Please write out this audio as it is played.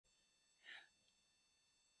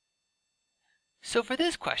So for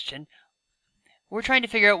this question, we're trying to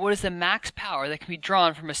figure out what is the max power that can be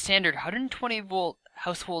drawn from a standard 120 volt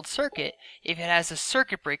household circuit if it has a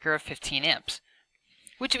circuit breaker of 15 amps,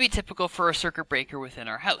 which would be typical for a circuit breaker within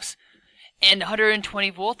our house. And 120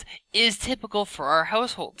 volt is typical for our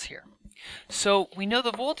households here. So we know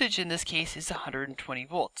the voltage in this case is 120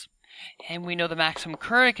 volts. And we know the maximum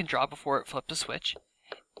current it can draw before it flips a switch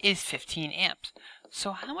is 15 amps.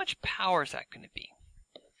 So how much power is that going to be?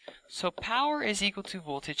 So power is equal to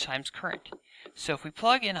voltage times current. So if we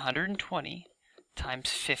plug in 120 times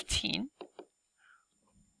 15,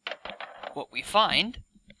 what we find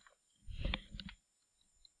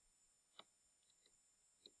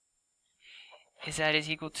is that is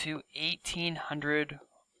equal to 1800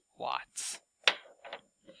 watts.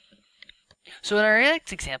 So in our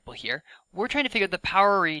next example here, we're trying to figure out the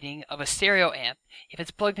power rating of a stereo amp if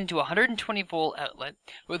it's plugged into a 120 volt outlet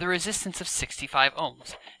with a resistance of 65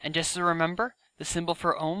 ohms. And just to remember, the symbol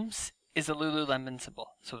for ohms is a Lululemon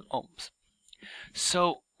symbol, so ohms.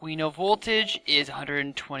 So we know voltage is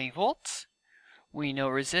 120 volts, we know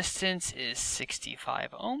resistance is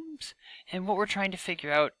 65 ohms, and what we're trying to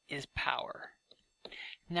figure out is power.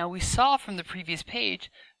 Now we saw from the previous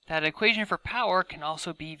page that an equation for power can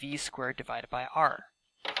also be V squared divided by R.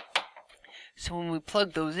 So when we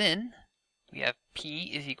plug those in, we have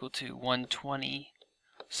P is equal to 120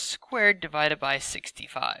 squared divided by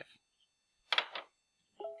 65.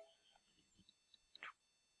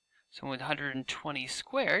 So with 120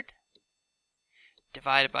 squared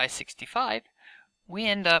divided by 65, we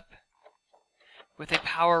end up with a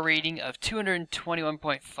power rating of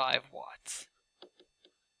 221.5 watts.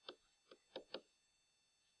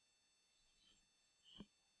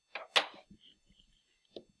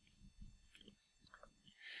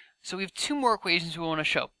 So we have two more equations we want to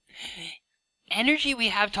show. Energy we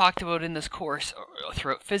have talked about in this course or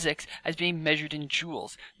throughout physics as being measured in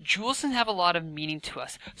joules. Joules doesn't have a lot of meaning to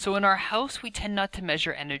us. So in our house, we tend not to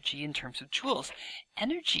measure energy in terms of joules.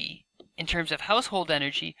 Energy, in terms of household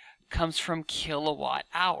energy, comes from kilowatt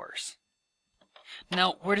hours.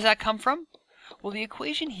 Now, where does that come from? Well, the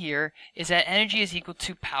equation here is that energy is equal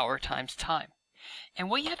to power times time. And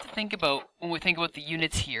what you have to think about when we think about the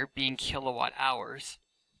units here being kilowatt hours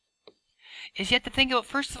is you have to think about,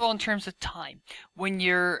 first of all, in terms of time. When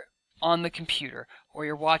you're on the computer or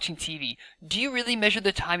you're watching TV, do you really measure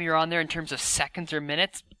the time you're on there in terms of seconds or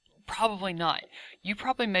minutes? Probably not. You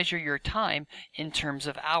probably measure your time in terms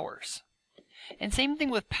of hours. And same thing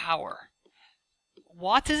with power.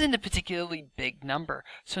 Watts isn't a particularly big number.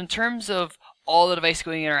 So in terms of all the devices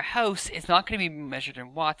going in our house, it's not going to be measured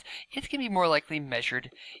in watts. It's going to be more likely measured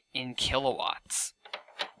in kilowatts.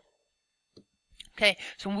 Okay,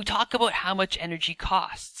 so when we talk about how much energy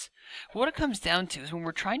costs, what it comes down to is when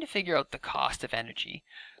we're trying to figure out the cost of energy,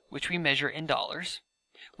 which we measure in dollars,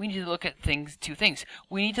 we need to look at two things.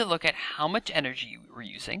 We need to look at how much energy we're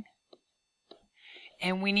using,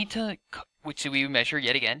 and we need to, which we measure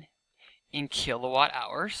yet again, in kilowatt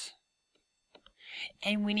hours,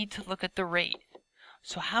 and we need to look at the rate.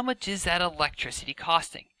 So how much is that electricity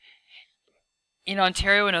costing? In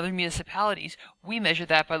Ontario and other municipalities, we measure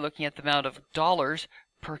that by looking at the amount of dollars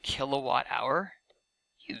per kilowatt hour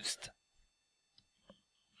used.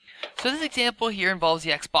 So this example here involves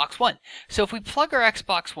the Xbox One. So if we plug our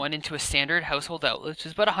Xbox One into a standard household outlet, which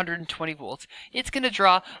is about 120 volts, it's going to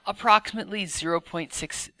draw approximately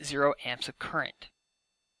 0.60 amps of current.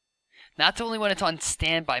 That's only when it's on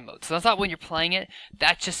standby mode. So that's not when you're playing it.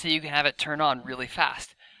 That's just so you can have it turn on really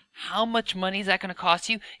fast. How much money is that going to cost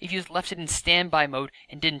you if you just left it in standby mode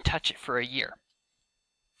and didn't touch it for a year?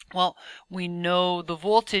 Well, we know the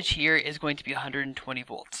voltage here is going to be 120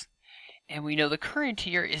 volts. And we know the current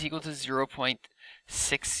here is equal to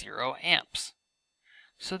 0.60 amps.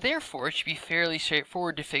 So therefore, it should be fairly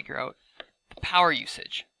straightforward to figure out the power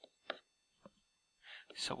usage.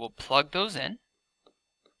 So we'll plug those in.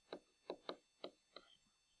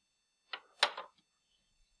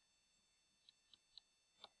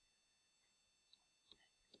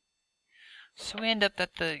 So we end up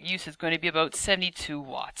that the use is going to be about 72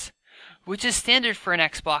 watts, which is standard for an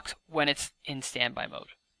Xbox when it's in standby mode.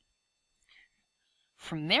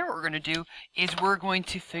 From there, what we're going to do is we're going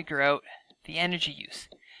to figure out the energy use.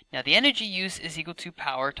 Now, the energy use is equal to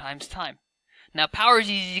power times time. Now, power is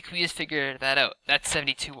easy because we just figured that out. That's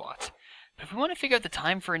 72 watts. But if we want to figure out the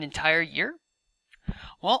time for an entire year,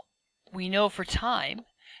 well, we know for time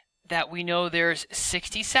that we know there's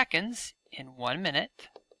 60 seconds in 1 minute.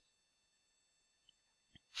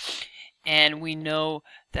 And we know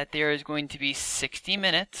that there is going to be 60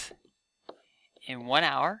 minutes in 1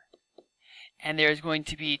 hour. And there is going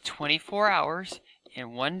to be 24 hours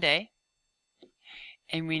in 1 day.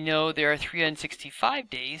 and we know there are 365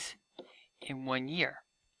 days in 1 year.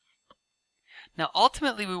 Now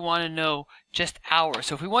ultimately we want to know just hours.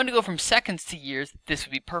 So if we wanted to go from seconds to years, this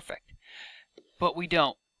would be perfect. But we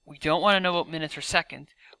don't. We don't want to know about minutes or seconds.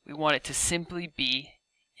 We want it to simply be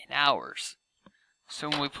in hours. So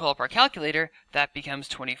when we pull up our calculator, that becomes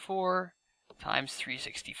 24 times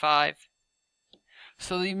 365.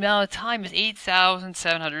 So the amount of time is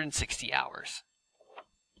 8,760 hours.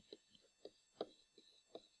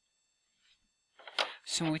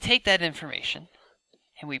 So when we take that information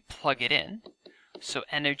and we plug it in, so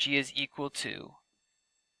energy is equal to,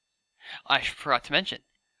 I forgot to mention,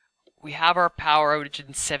 we have our power outage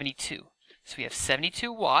in 72. So we have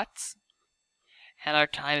 72 watts, and our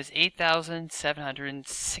time is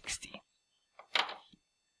 8,760.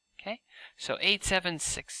 Okay, so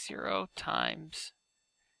 8,760 times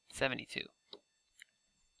 72.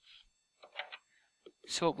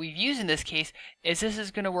 So what we've used in this case is this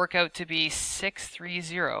is going to work out to be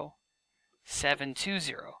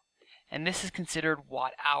 630,720. And this is considered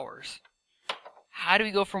watt hours. How do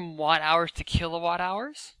we go from watt hours to kilowatt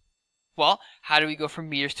hours? Well, how do we go from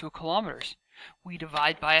meters to kilometers? We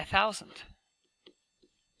divide by 1,000.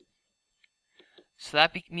 So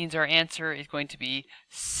that means our answer is going to be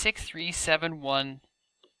 6,371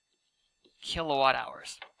 kilowatt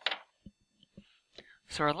hours.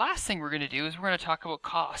 So our last thing we're going to do is we're going to talk about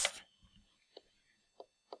cost.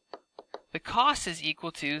 The cost is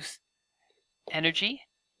equal to energy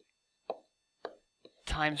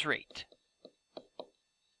times rate.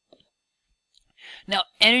 Now,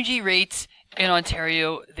 energy rates in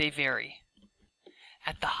Ontario, they vary.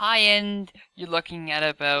 At the high end, you're looking at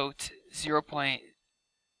about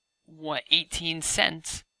 0.18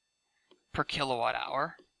 cents per kilowatt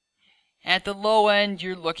hour. At the low end,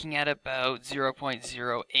 you're looking at about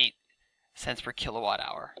 0.08 cents per kilowatt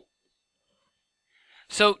hour.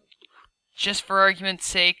 So, just for argument's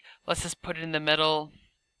sake, let's just put it in the middle.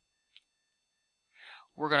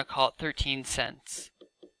 We're going to call it 13 cents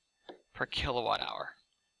per kilowatt hour.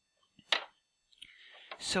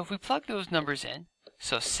 So if we plug those numbers in,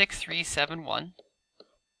 so 6,371,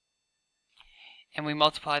 and we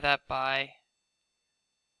multiply that by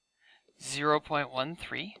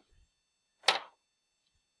 0.13,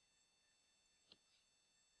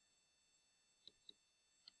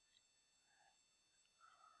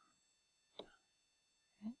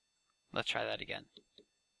 let's try that again.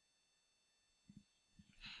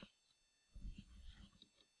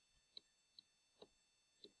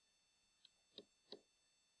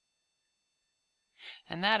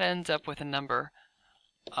 And that ends up with a number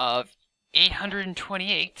of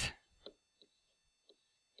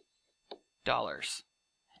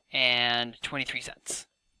 $828.23.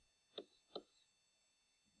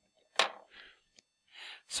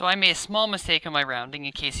 So I made a small mistake on my rounding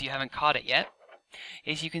in case you haven't caught it yet.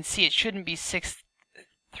 As you can see, it shouldn't be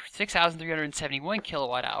 6,371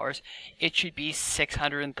 kilowatt hours. It should be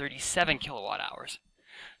 637 kilowatt hours.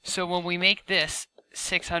 So when we make this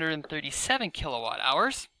 637 kilowatt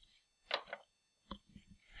hours,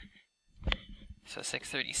 so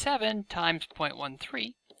 637 times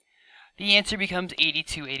 0.13, the answer becomes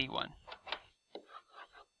 8281,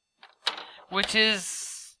 which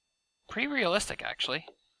is pretty realistic actually.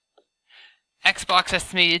 Xbox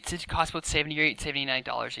estimated to cost about $78 or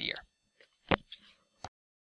 $79 a year.